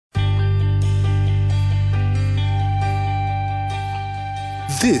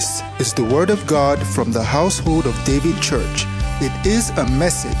This is the Word of God from the Household of David Church. It is a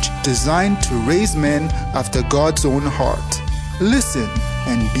message designed to raise men after God's own heart. Listen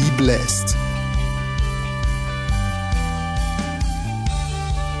and be blessed.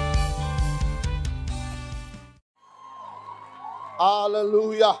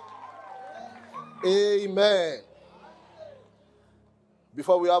 Hallelujah. Amen.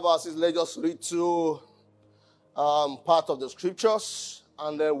 Before we have our seats, let's just read two part of the scriptures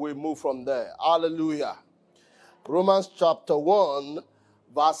and then we move from there. Hallelujah. Romans chapter 1,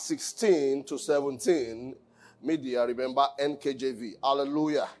 verse 16 to 17. Media, remember NKJV.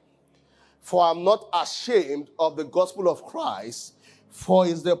 Hallelujah. For I'm not ashamed of the gospel of Christ, for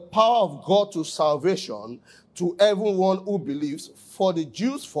it's the power of God to salvation to everyone who believes, for the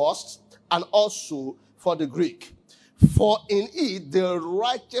Jews first and also for the Greek. For in it the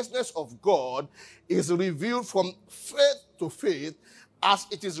righteousness of God is revealed from faith to faith, as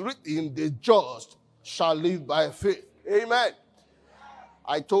it is written, the just shall live by faith. Amen.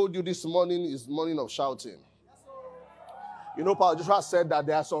 I told you this morning is morning of shouting. You know, Paul Joshua said that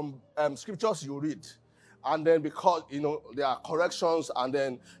there are some scriptures you read, and then because, there are corrections, and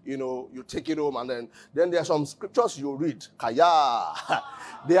then, you take it home, and then there are some scriptures you read. Kaya.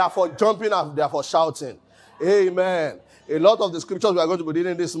 They are for jumping and they are for shouting. Amen. A lot of the scriptures we are going to be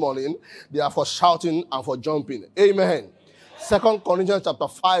reading this morning, they are for shouting and for jumping. Amen. 2 Corinthians chapter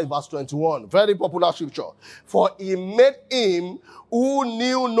 5, verse 21. Very popular scripture. For he made him who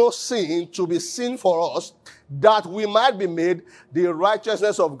knew no sin to be sin for us, that we might be made the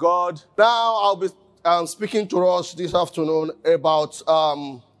righteousness of God. Now I'll be speaking to us this afternoon about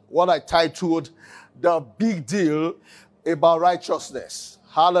what I titled The Big Deal About Righteousness.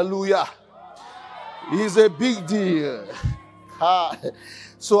 Hallelujah. It's a big deal.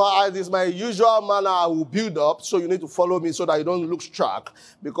 So as is my usual manner, I will build up, so you need to follow me so that you don't lose track,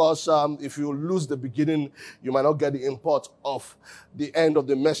 because if you lose the beginning, you might not get the import of the end of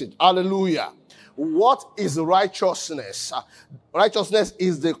the message. Hallelujah. What is righteousness? Righteousness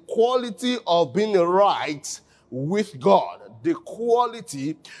is the quality of being right with God. The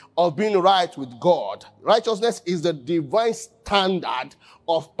quality of being right with God. Righteousness is the divine standard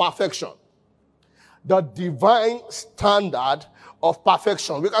of perfection. The divine standard of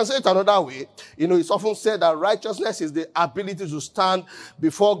perfection. We can say it another way. It's often said that righteousness is the ability to stand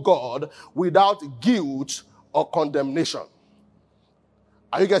before God without guilt or condemnation.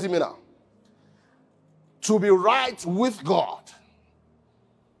 Are you getting me now? To be right with God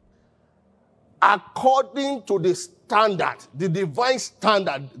according to the standard, the divine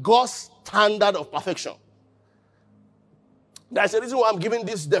standard, God's standard of perfection. There's a reason why I'm giving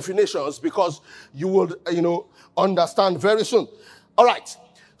these definitions, because you will, understand very soon. All right.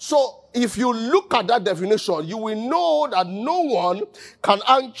 So if you look at that definition, you will know that no one can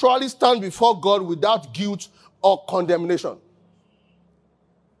actually stand before God without guilt or condemnation.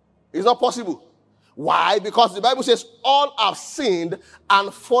 It's not possible. Why? Because the Bible says all have sinned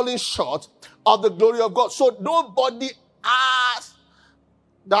and fallen short of the glory of God. So nobody has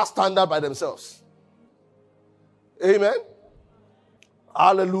that standard by themselves. Amen.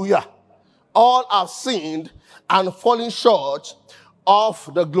 Hallelujah. All have sinned and fallen short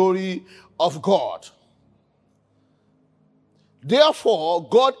of the glory of God. Therefore,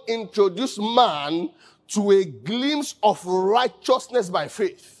 God introduced man to a glimpse of righteousness by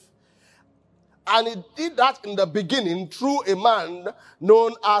faith. And he did that in the beginning through a man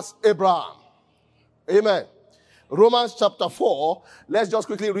known as Abraham. Amen. Romans chapter 4, let's just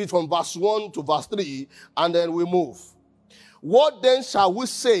quickly read from verse 1 to verse 3, and then we move. What then shall we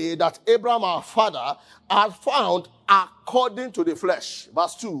say that Abraham our father had found according to the flesh?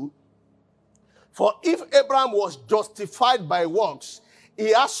 Verse 2. For if Abraham was justified by works,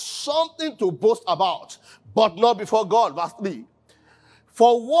 he has something to boast about, but not before God. Verse 3.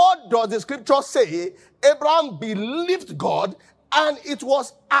 For what does the scripture say? Abraham believed God, and it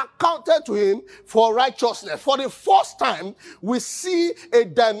was accounted to him for righteousness. For the first time, we see a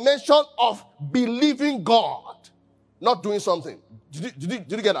dimension of believing God. Not doing something. Did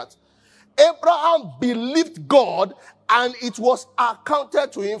you get that? Abraham believed God, and it was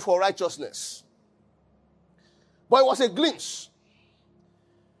accounted to him for righteousness. But it was a glimpse.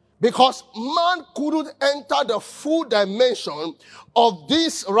 Because man couldn't enter the full dimension of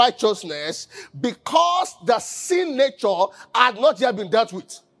this righteousness because the sin nature had not yet been dealt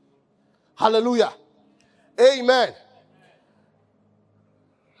with. Hallelujah. Amen.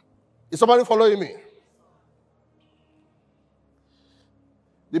 Is somebody following me?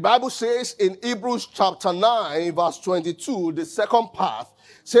 The Bible says in Hebrews chapter 9, verse 22, the second part,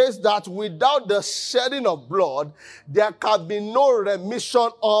 says that without the shedding of blood, there can be no remission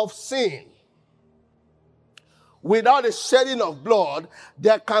of sin. Without the shedding of blood,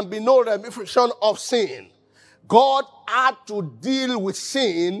 there can be no remission of sin. God had to deal with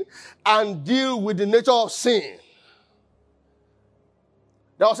sin and deal with the nature of sin.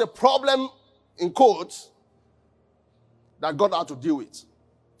 There was a problem, in quotes, that God had to deal with.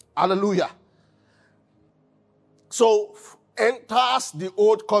 Hallelujah. So, enters the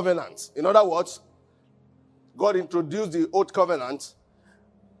old covenant. In other words, God introduced the old covenant,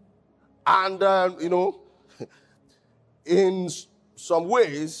 and, in some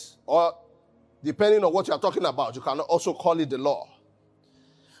ways, or depending on what you are talking about, you can also call it the law.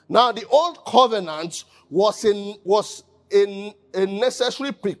 Now, the old covenant was a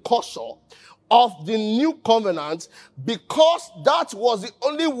necessary precursor of the new covenant, because that was the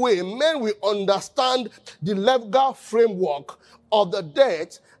only way men will understand the legal framework of the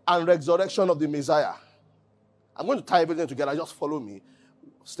death and resurrection of the Messiah. I'm going to tie everything together. Just follow me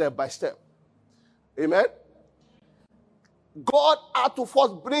step by step. Amen? God had to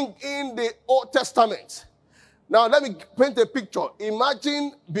first bring in the Old Testament. Now, let me paint a picture.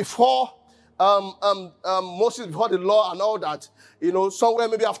 Imagine before Moses, before the law and all that, somewhere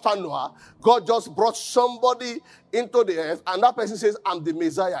maybe after Noah, God just brought somebody into the earth, and that person says, I'm the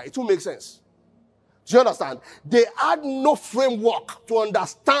Messiah. It will make sense. Do you understand? They had no framework to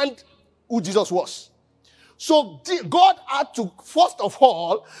understand who Jesus was. So God had to, first of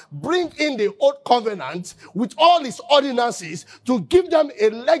all, bring in the old covenant with all its ordinances to give them a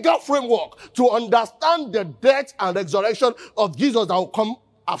legal framework to understand the death and resurrection of Jesus that will come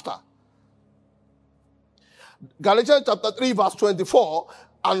after. Galatians chapter 3 verse 24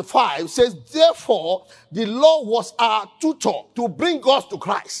 and 5 says, therefore, the law was our tutor to bring us to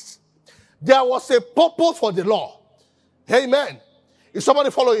Christ. There was a purpose for the law. Amen. Is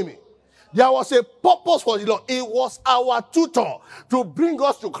somebody following me? There was a purpose for the law. It was our tutor to bring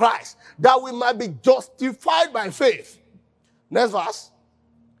us to Christ, that we might be justified by faith. Next verse.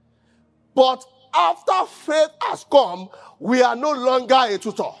 But after faith has come, we are no longer a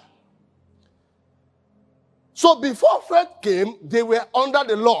tutor. So before faith came, they were under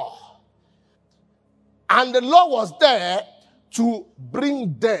the law. And the law was there to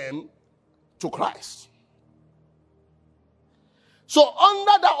bring them to Christ. So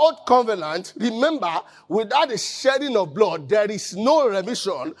under the old covenant, remember, without the shedding of blood, there is no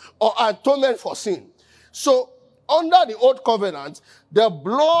remission or atonement for sin. So under the old covenant, the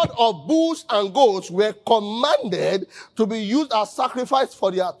blood of bulls and goats were commanded to be used as sacrifice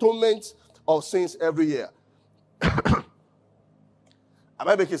for the atonement of sins every year. Am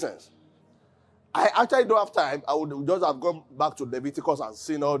I making sense? I actually don't have time. I would just have gone back to Leviticus and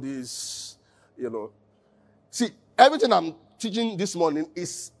seen all these, See, everything I'm teaching this morning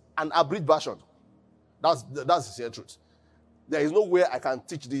is an abridged version. That's the sheer truth. There is no way I can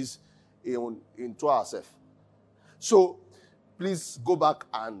teach this in 2 hours. So, please go back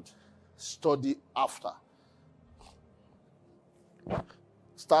and study after.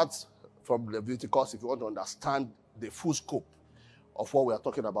 Start from Leviticus if you want to understand the full scope of what we are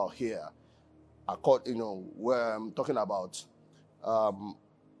talking about here. Where I'm talking about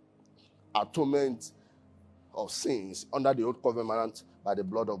atonement of sins under the old covenant by the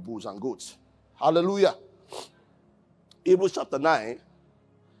blood of bulls and goats. Hallelujah. Hebrews chapter 9,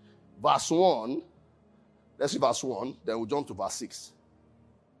 verse 1. Let's see verse 1, then we'll jump to verse 6.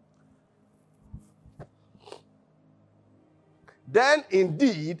 Then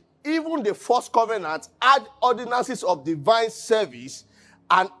indeed, even the first covenant had ordinances of divine service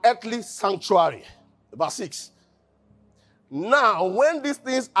and earthly sanctuary. Verse 6. Now, when these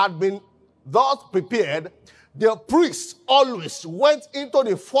things had been thus prepared, the priests always went into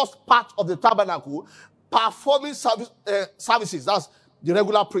the first part of the tabernacle, performing services. That's the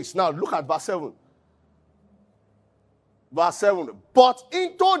regular priest. Now, look at verse 7. Verse 7. But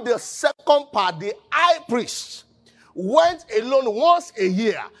into the second part, the high priest went alone once a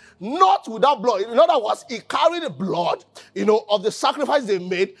year, not without blood. In other words, he carried the blood, of the sacrifice they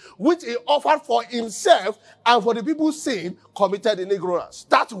made, which he offered for himself and for the people's sin committed in ignorance.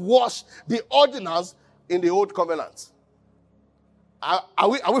 That was the ordinance in the old covenant. Are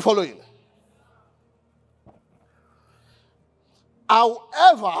we following?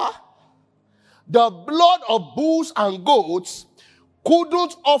 However, the blood of bulls and goats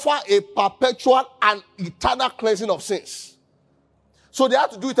couldn't offer a perpetual and eternal cleansing of sins. So they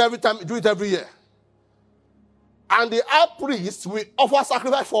had to do it every time, do it every year. And the high priest will offer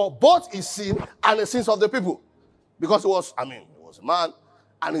sacrifice for both his sin and the sins of the people. Because he was a man,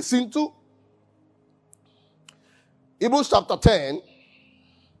 and he sinned too. Hebrews chapter 10,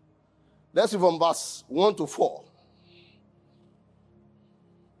 Let's read from verse 1 to 4.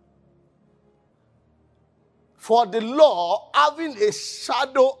 For the law, having a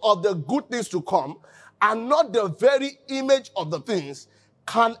shadow of the good things to come, and not the very image of the things,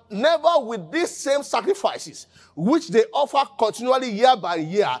 can never with these same sacrifices, which they offer continually year by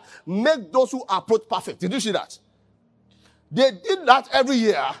year, make those who approach perfect. Did you see that? They did that every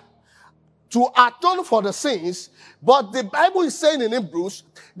year to atone for the sins, but the Bible is saying in Hebrews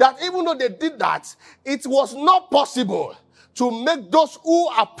that even though they did that, it was not possible to make those who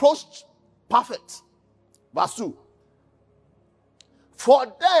approached perfect. Verse 2. For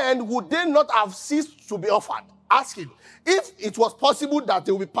then would they not have ceased to be offered? Ask him. If it was possible that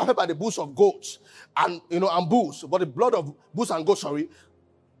they would be perfect by the bulls of goats and bulls, but the blood of bulls and goats,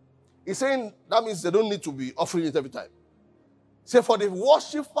 he's saying that means they don't need to be offering it every time. Say, for the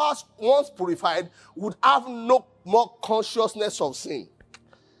worshippers once purified would have no more consciousness of sin.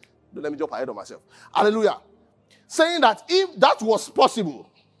 Don't let me jump ahead of myself. Hallelujah. Saying that if that was possible,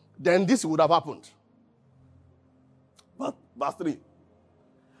 then this would have happened. But verse 3.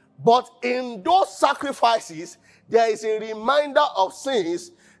 But in those sacrifices, there is a reminder of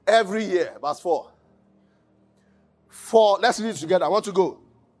sins every year. Verse 4. Let's read it together. I want to go.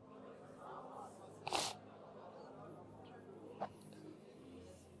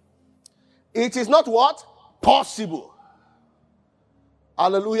 It is not what? Possible.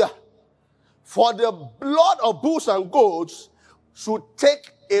 Hallelujah. For the blood of bulls and goats should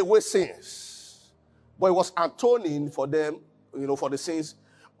take away sins. But it was atoning for them, for the sins.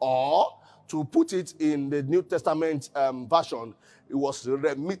 Or, to put it in the New Testament version, it was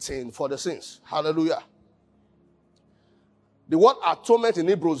remitting for the sins. Hallelujah. The word atonement in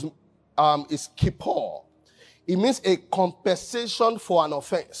Hebrews is kippur. It means a compensation for an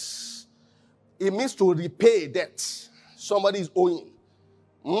offense. It means to repay debt. Somebody is owing.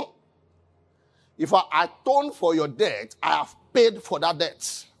 If I atone for your debt, I have paid for that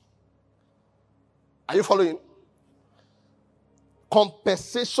debt. Are you following?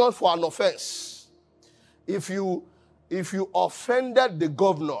 Compensation for an offense. If you offended the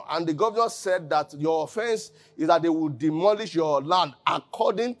governor and the governor said that your offense is that they will demolish your land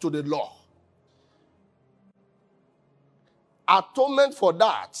according to the law, atonement for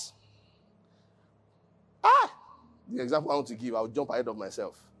that. The example I want to give, I'll jump ahead of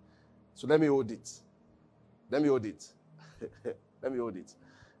myself. So let me hold it. Let me hold it.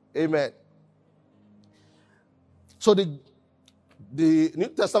 Amen. So the New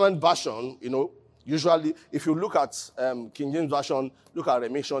Testament version, usually, if you look at King James Version, look at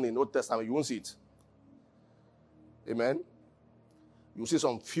remission in Old Testament, you won't see it. Amen. You'll see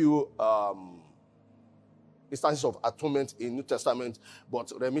some few instances of atonement in New Testament,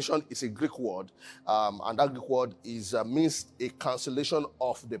 but remission is a Greek word, and that Greek word means a cancellation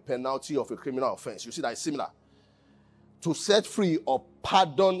of the penalty of a criminal offense. You see that it's similar. To set free or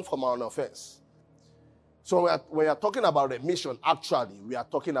pardon from an offense. So when we are talking about remission, actually, we are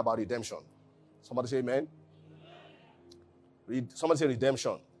talking about redemption. Somebody say amen. Somebody say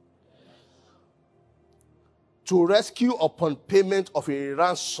redemption. To rescue upon payment of a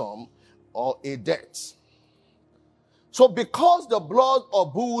ransom or a debt. So because the blood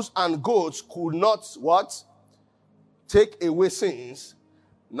of bulls and goats could not, take away sins,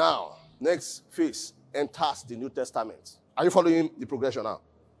 now, next phase enters the New Testament. Are you following the progression now?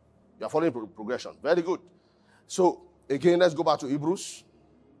 You are following the progression. Very good. So, again, let's go back to Hebrews.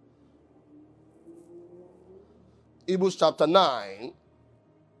 Hebrews chapter 9.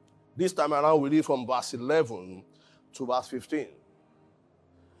 This time around, we read from verse 11 to verse 15.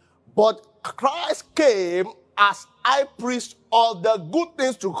 But Christ came as high priest of the good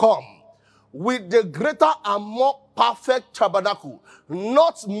things to come, with the greater and more perfect tabernacle,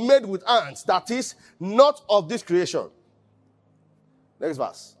 not made with hands, that is, not of this creation. Next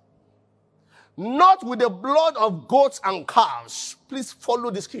verse. Not with the blood of goats and calves. Please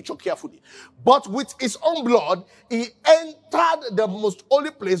follow the scripture carefully. But with his own blood, he entered the most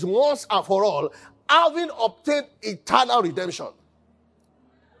holy place once and for all, having obtained eternal redemption.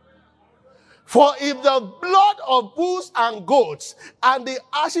 For if the blood of bulls and goats and the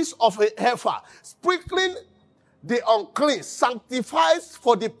ashes of a heifer, sprinkling the unclean, sanctifies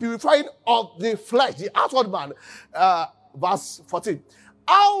for the purifying of the flesh, the outward man, verse 14.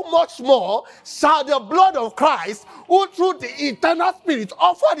 How much more shall the blood of Christ, who through the eternal Spirit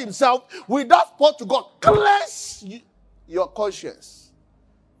offered himself without spot to God, cleanse your conscience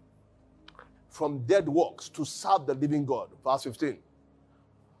from dead works to serve the living God? Verse 15.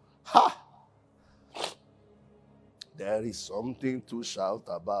 There is something to shout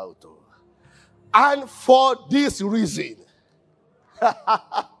about. And for this reason,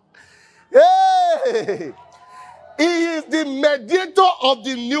 Hey! He is the mediator of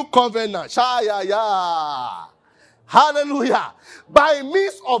the new covenant. Shaya. Hallelujah. By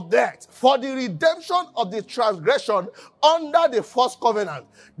means of that, for the redemption of the transgression under the first covenant,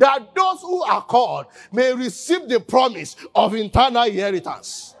 that those who are called may receive the promise of eternal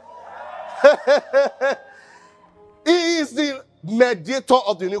inheritance. He is the mediator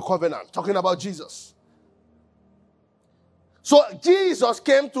of the new covenant, talking about Jesus. So Jesus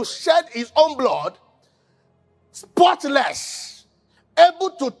came to shed his own blood, spotless,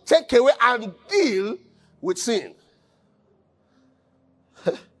 able to take away and deal with sin.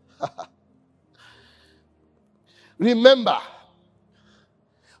 Remember,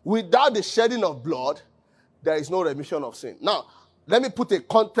 without the shedding of blood, there is no remission of sin. Now, let me put a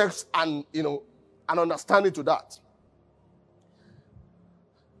context and, an understanding to that.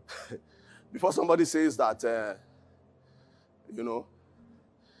 Before somebody says that,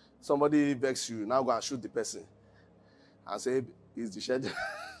 somebody begs you, now go and shoot the person and say, is the shedding.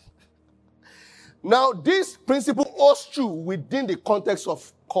 Now, this principle holds true within the context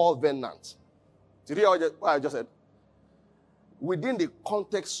of covenant. Did you hear what I just said? Within the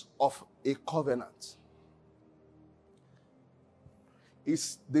context of a covenant.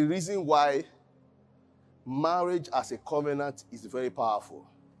 It's the reason why marriage as a covenant is very powerful.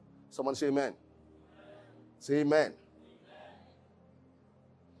 Someone say amen. Say amen.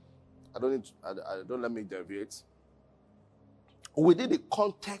 Don't let me deviate. Within the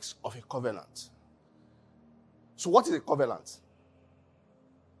context of a covenant. So what is a covenant?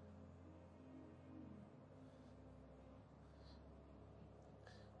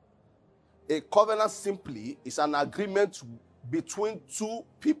 A covenant simply is an agreement between two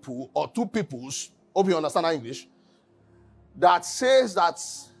people or two peoples, hope you understand English, that says that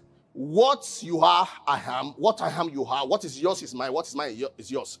what you are, I am, what I am, you are, what is yours is mine, what is mine is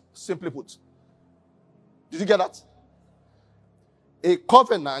yours. Simply put. Did you get that? A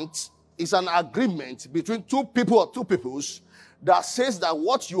covenant is an agreement between two people or two peoples that says that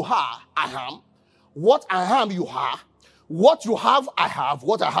what you are, I am, what I am, you are, what you have, I have,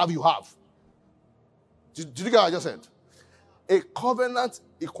 what I have, you have. Did you get what I just said? A covenant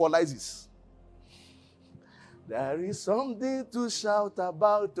equalizes. There is something to shout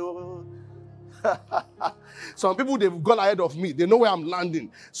about. Oh. Some people, they've gone ahead of me. They know where I'm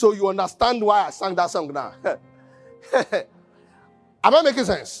landing. So you understand why I sang that song now. Am I making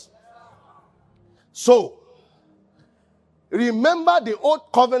sense? So, remember the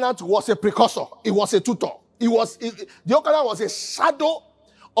old covenant was a precursor. It was a tutor. The old covenant was a shadow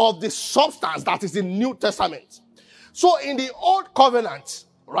of the substance that is in New Testament. So in the old covenant,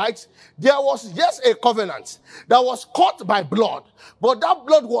 right, there was, yes, a covenant that was cut by blood, but that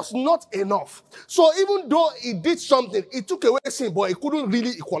blood was not enough. So even though it did something, it took away sin, but it couldn't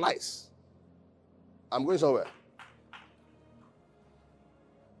really equalize. I'm going somewhere.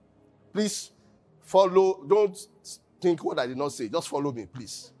 Please follow. Don't think what I did not say. Just follow me,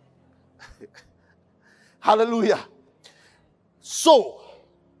 please. Hallelujah. So,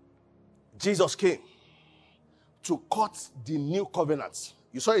 Jesus came to cut the new covenant.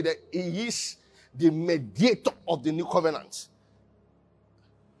 You saw it there. He is the mediator of the new covenant.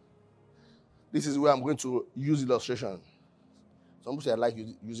 This is where I'm going to use illustration. Some people say I like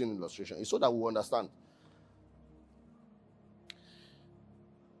using illustration. It's so that we understand.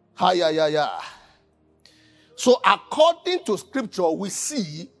 So according to scripture, we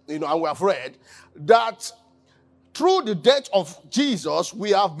see, and we have read, that through the death of Jesus,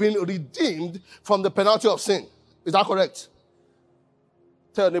 we have been redeemed from the penalty of sin. Is that correct?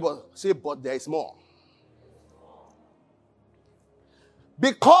 Tell your neighbor, say, but there is more.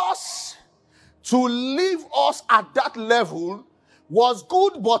 Because to leave us at that level was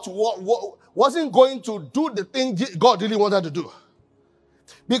good, but wasn't going to do the thing God really wanted to do.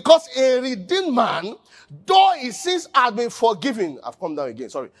 Because a redeemed man, though his sins have been forgiven, I've come down again,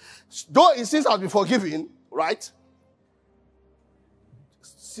 sorry. Though his sins have been forgiven, right,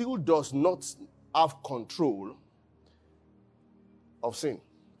 still does not have control of sin.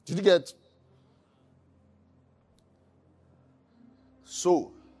 Did you get?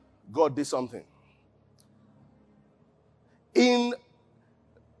 So, God did something. In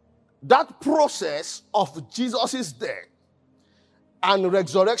that process of Jesus' death and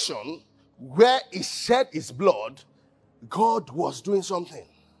resurrection, where he shed his blood, God was doing something.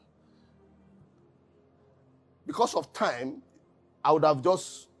 Because of time, I would have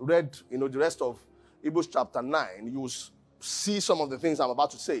just read, the rest of Hebrews chapter 9. You will see some of the things I'm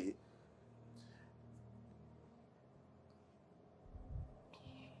about to say.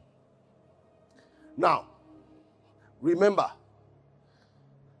 Now, remember,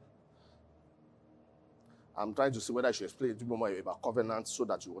 I'm trying to see whether I should explain a little more about covenant so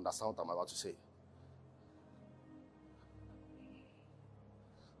that you understand what I'm about to say.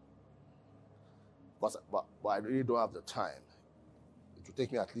 But I really don't have the time. It will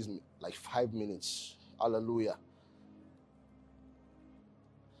take me at least like 5 minutes. Hallelujah.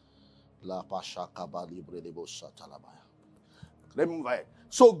 Let me move ahead.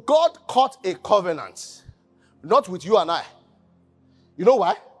 So God cut a covenant, not with you and I. You know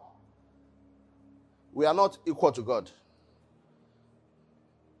why? We are not equal to God.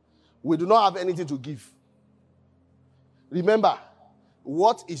 We do not have anything to give. Remember,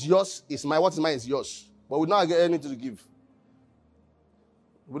 what is yours is mine, what is mine is yours. But we do not get anything to give.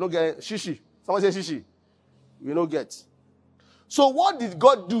 We don't get shishi. Someone say shishi. We don't get. So what did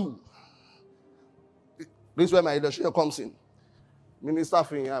God do? This is where my illustration comes in. Minister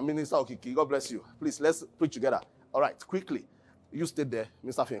Fin, Minister Okiki, God bless you. Please, let's preach together. All right, quickly. You stay there.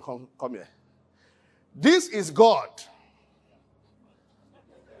 Minister Fin, come here. This is God.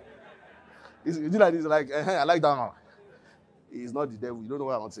 You do like this, like, I like that one. He's not the devil. You don't know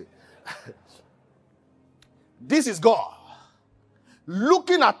what I want to say. This is God.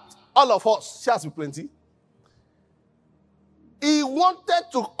 Looking at all of us, she has been plenty. He wanted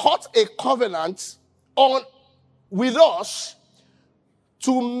to cut a covenant with us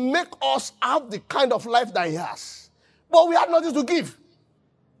to make us have the kind of life that he has. But we had nothing to give.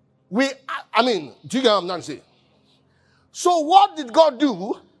 Do you get what I'm trying to say? So what did God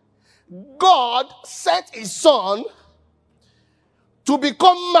do? God sent his son to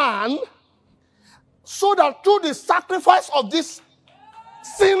become man so that through the sacrifice of this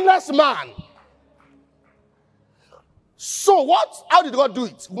sinless man. So how did God do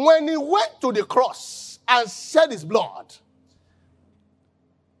it? When he went to the cross and shed his blood,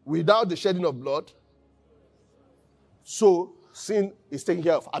 without the shedding of blood, so sin is taken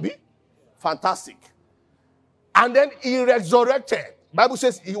care of. Abi? Fantastic. And then he resurrected. Bible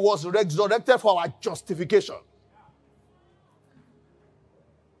says he was resurrected for our justification.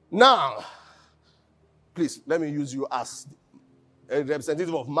 Now, please, let me use you as a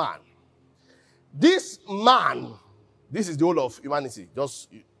representative of man. This man, this is the whole of humanity. Just,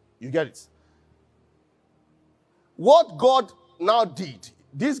 you get it. What God now did,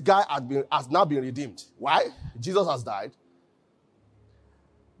 this guy has now been redeemed. Why? Jesus has died.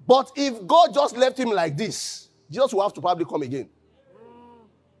 But if God just left him like this, Jesus will have to probably come again.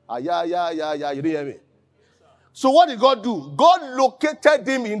 You didn't hear me. So what did God do? God located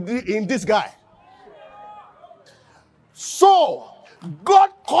him in this guy. So God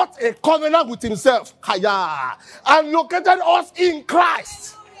cut a covenant with himself and located us in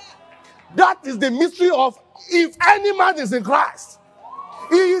Christ. That is the mystery of if any man is in Christ,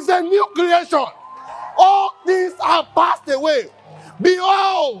 he is a new creation. All things are passed away.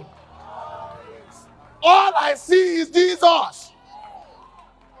 Behold, all I see is Jesus.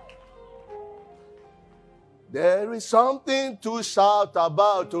 There is something to shout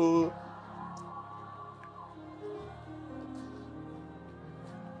about.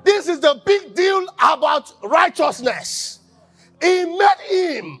 This is the big deal about righteousness. He made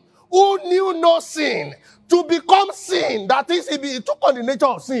him who knew no sin to become sin. That is, he took on the nature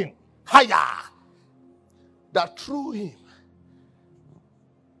of sin. That through him,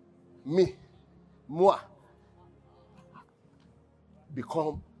 moi,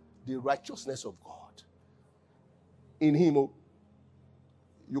 become the righteousness of God. In him,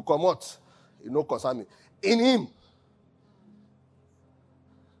 you come out, you know, concern me. In him.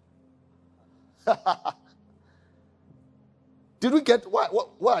 Did we get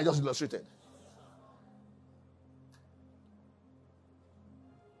what I just illustrated?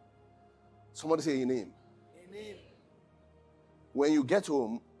 Somebody say in him. In him. When you get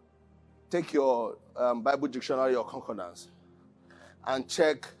home, take your Bible dictionary or concordance and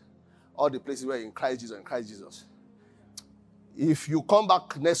check all the places where in Christ Jesus. If you come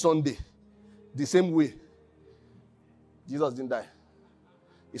back next Sunday the same way, Jesus didn't die.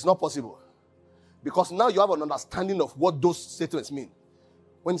 It's not possible. Because now you have an understanding of what those statements mean.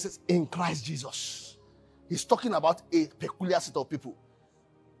 When he says, in Christ Jesus, he's talking about a peculiar set of people.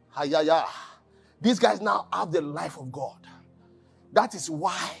 These guys now have the life of God. That is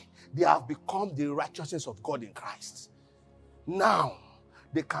why they have become the righteousness of God in Christ. Now,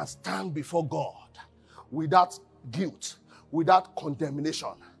 they can stand before God without guilt, without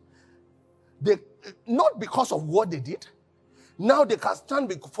condemnation. Not because of what they did. Now they can stand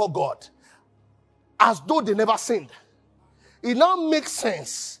before God as though they never sinned. It now makes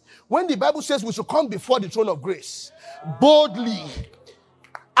sense when the Bible says we should come before the throne of grace boldly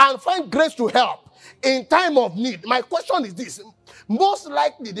and find grace to help in time of need. My question is this. Most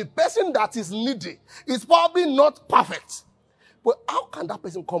likely, the person that is needy is probably not perfect. But how can that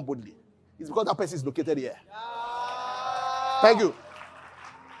person come boldly? It's because that person is located here. Thank you.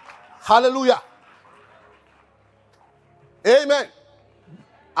 Hallelujah. Amen.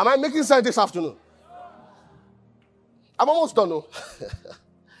 Am I making sense this afternoon? I'm almost done, no?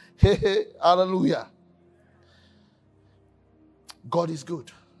 Hey, hallelujah. God is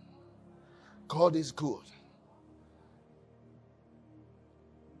good. God is good.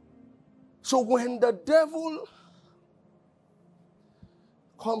 So when the devil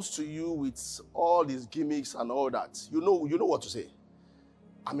comes to you with all his gimmicks and all that, you know what to say.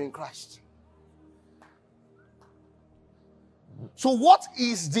 I'm in Christ. So what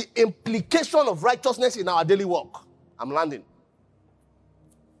is the implication of righteousness in our daily walk? I'm landing.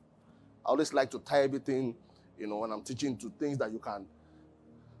 I always like to tie everything, when I'm teaching, to things that you can.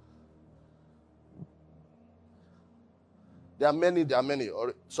 There are many.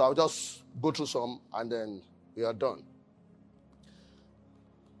 So I'll just go through some and then we are done.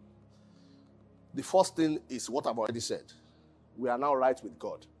 The first thing is what I've already said. We are now right with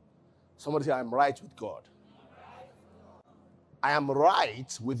God. Somebody say, I'm right with God. I am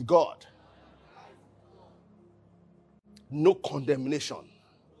right with God. No condemnation.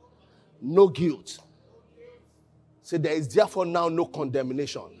 No guilt. Say, there is therefore now no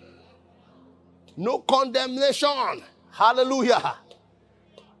condemnation. No condemnation. Hallelujah.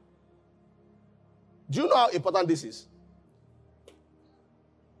 Do you know how important this is?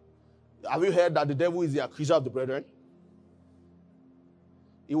 Have you heard that the devil is the accuser of the brethren?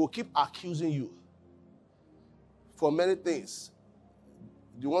 He will keep accusing you for many things.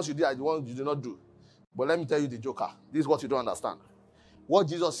 The ones you did are the ones you did not do. But let me tell you the joker. This is what you don't understand. What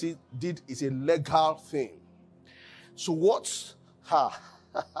Jesus did is a legal thing. So what?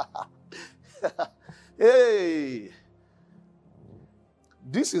 Hey.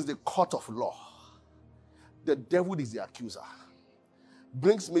 This is the court of law. The devil is the accuser.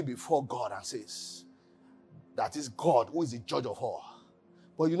 Brings me before God and says, that is God who is the judge of all.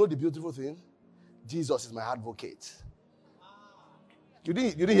 But you know the beautiful thing? Jesus is my advocate. You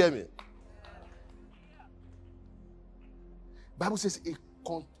didn't hear me? Bible says it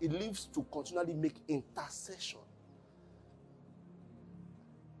lives to continually make intercession.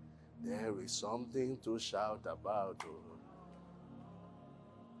 There is something to shout about. Oh.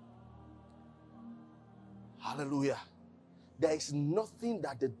 Hallelujah. There is nothing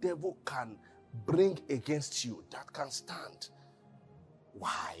that the devil can bring against you that can stand.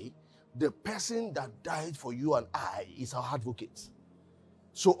 Why? The person that died for you and I is our advocate.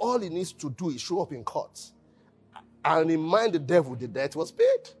 So all he needs to do is show up in court and remind the devil the debt was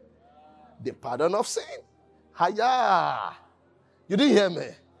paid. The pardon of sin. Hiya. You didn't hear me?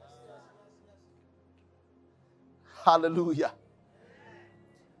 Hallelujah.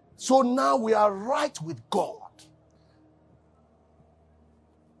 So now we are right with God.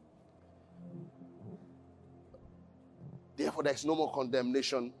 Therefore, there is no more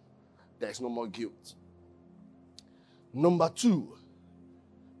condemnation. There is no more guilt. Number 2,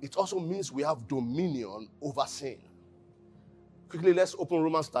 it also means we have dominion over sin. Quickly, let's open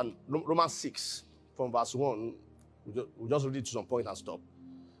Romans 6 from verse 1. We'll just read it to some point and stop.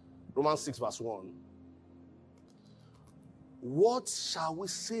 Romans 6 verse 1. What shall we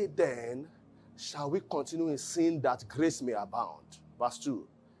say then? Shall we continue in sin that grace may abound? Verse 2.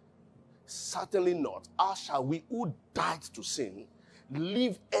 Certainly not. How shall we who died to sin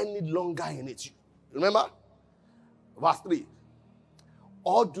live any longer in it? Remember? Verse 3.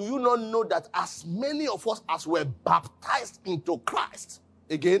 Or do you not know that as many of us as were baptized into Christ,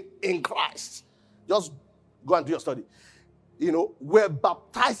 again, in Christ, just go and do your study, were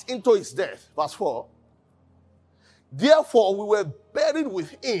baptized into his death. Verse 4. Therefore, we were buried with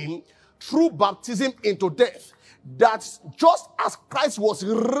him through baptism into death, that just as Christ was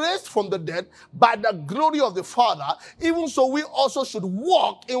raised from the dead by the glory of the Father, even so we also should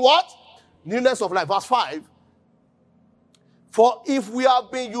walk in what? Newness of life. Verse 5. For if we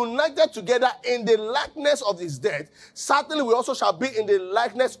have been united together in the likeness of his death, certainly we also shall be in the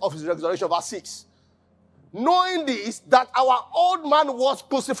likeness of his resurrection. Verse 6. Knowing this, that our old man was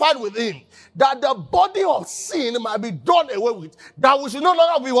crucified with him, that the body of sin might be done away with, that we should no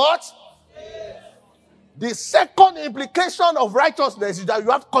longer be what? Yes. The second implication of righteousness is that you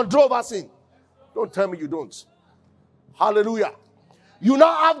have control over sin. Don't tell me you don't. Hallelujah. You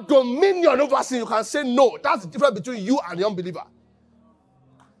now have dominion over sin. You can say no. That's the difference between you and the unbeliever.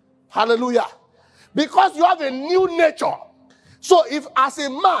 Hallelujah. Because you have a new nature. So if as a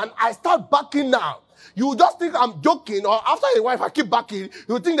man, I start backing now, You just think I'm joking, or after a while, if I keep backing,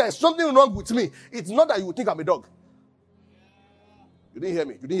 you think there's something wrong with me. It's not that you think I'm a dog. You didn't hear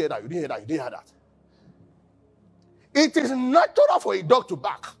me. You didn't hear that. You didn't hear that. You didn't hear that. It is natural for a dog to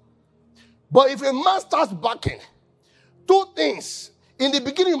bark. But if a man starts barking, two things. In the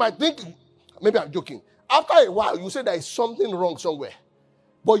beginning, you might think, maybe I'm joking. After a while, you say there is something wrong somewhere.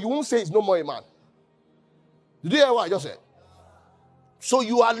 But you won't say it's no more a man. Did you hear what I just said? So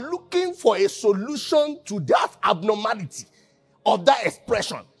you are looking for a solution to that abnormality of that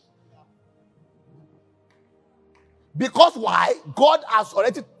expression. Because why? God has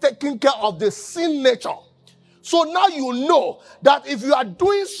already taken care of the sin nature. So now you know that if you are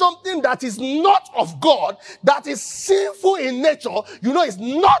doing something that is not of God, that is sinful in nature, you know it's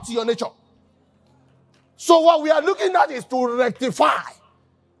not your nature. So what we are looking at is to rectify.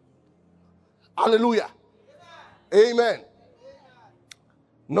 Hallelujah. Amen.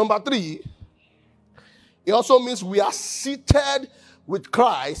 Number 3, it also means we are seated with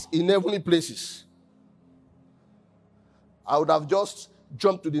Christ in heavenly places. I would have just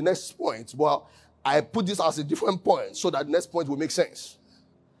jumped to the next point, but I put this as a different point so that the next point will make sense.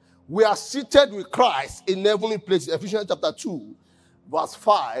 We are seated with Christ in heavenly places. Ephesians chapter 2, verse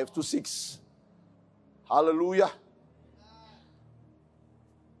 5 to 6. Hallelujah.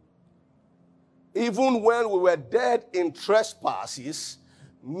 Even when we were dead in trespasses,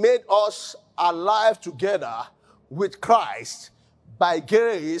 made us alive together with Christ. By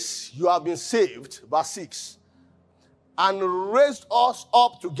grace you have been saved. Verse 6. And raised us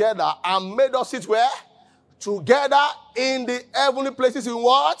up together and made us sit where? Together in the heavenly places in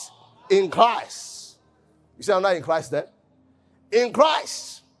what? In Christ. You say I'm not in Christ then? In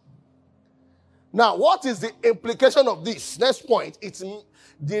Christ. Now, what is the implication of this? Next point. It's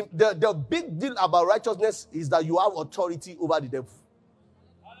the big deal about righteousness is that you have authority over the devil.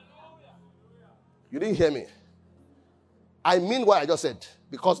 You didn't hear me. I mean what I just said,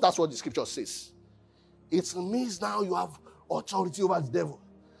 because that's what the scripture says. It means now you have authority over the devil.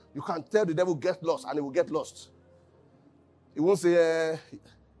 You can tell the devil, get lost, and he will get lost. He won't say,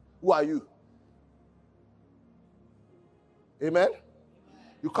 who are you? Amen?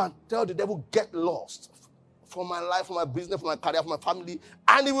 You can tell the devil, get lost for my life, for my business, for my career, for my family,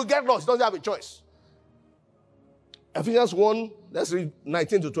 and he will get lost. He doesn't have a choice. Ephesians 1, let's read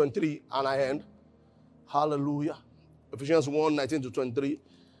 19 to 23, and I end. Hallelujah. Ephesians 1, 19 to 23.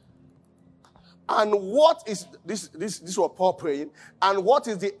 And what is, this was Paul praying, and what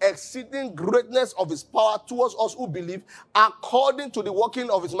is the exceeding greatness of his power towards us who believe, according to the working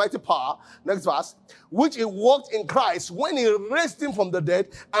of his mighty power, next verse, which he worked in Christ when he raised him from the dead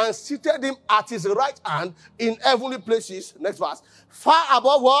and seated him at his right hand in heavenly places, next verse, far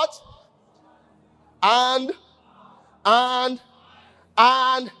above what? And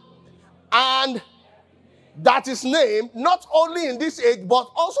that is named not only in this age, but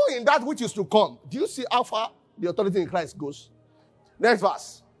also in that which is to come. Do you see how far the authority in Christ goes? Next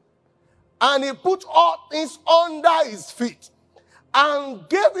verse. And he put all things under his feet and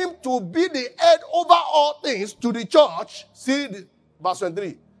gave him to be the head over all things to the church. See verse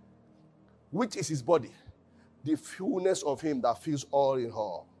 23. Which is his body, the fullness of him that fills all in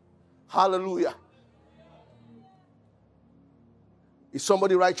all. Hallelujah. Is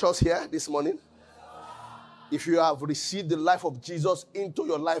somebody righteous here this morning? If you have received the life of Jesus into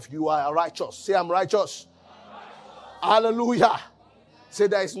your life, you are righteous. Say, I'm righteous. Hallelujah. Say,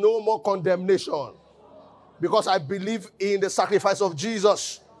 there is no more condemnation. Because I believe in the sacrifice of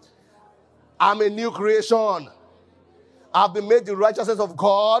Jesus. I'm a new creation. I've been made the righteousness of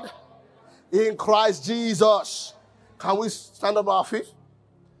God in Christ Jesus. Can we stand up on our feet?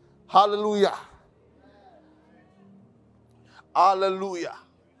 Hallelujah. Hallelujah.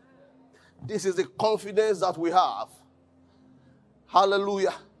 This is the confidence that we have.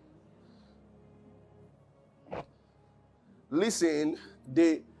 Hallelujah. Listen,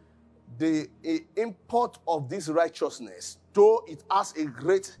 the import of this righteousness, though it has a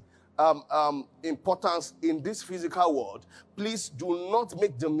great importance in this physical world, please do not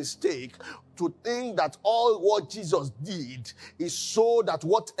make the mistake to think that all what Jesus did is so that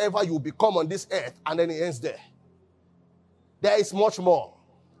whatever you become on this earth, and then it ends there. There is much more.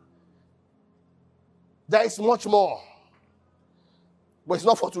 There is much more. But it's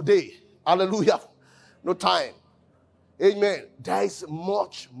not for today. Hallelujah. No time. Amen. There is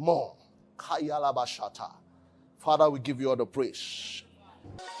much more. Father, we give you all the praise.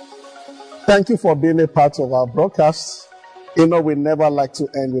 Thank you for being a part of our broadcast. You know, we never like to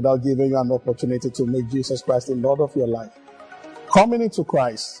end without giving you an opportunity to make Jesus Christ the Lord of your life. Coming into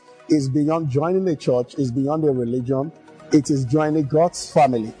Christ is beyond joining a church, is beyond a religion. It is joining God's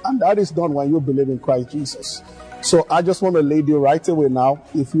family. And that is done when you believe in Christ Jesus. So I just want to lead you right away now.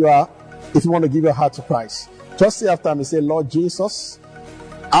 If you want to give your heart to Christ, just say after me, say, Lord Jesus,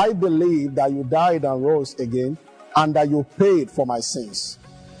 I believe that you died and rose again and that you paid for my sins.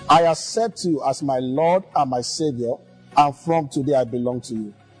 I accept you as my Lord and my Savior, and from today I belong to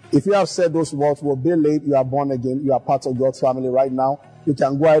you. If you have said those words, will be late, you are born again, you are part of God's family right now. You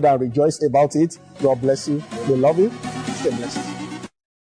can go ahead and rejoice about it. God bless you. We love you. Stay blessed.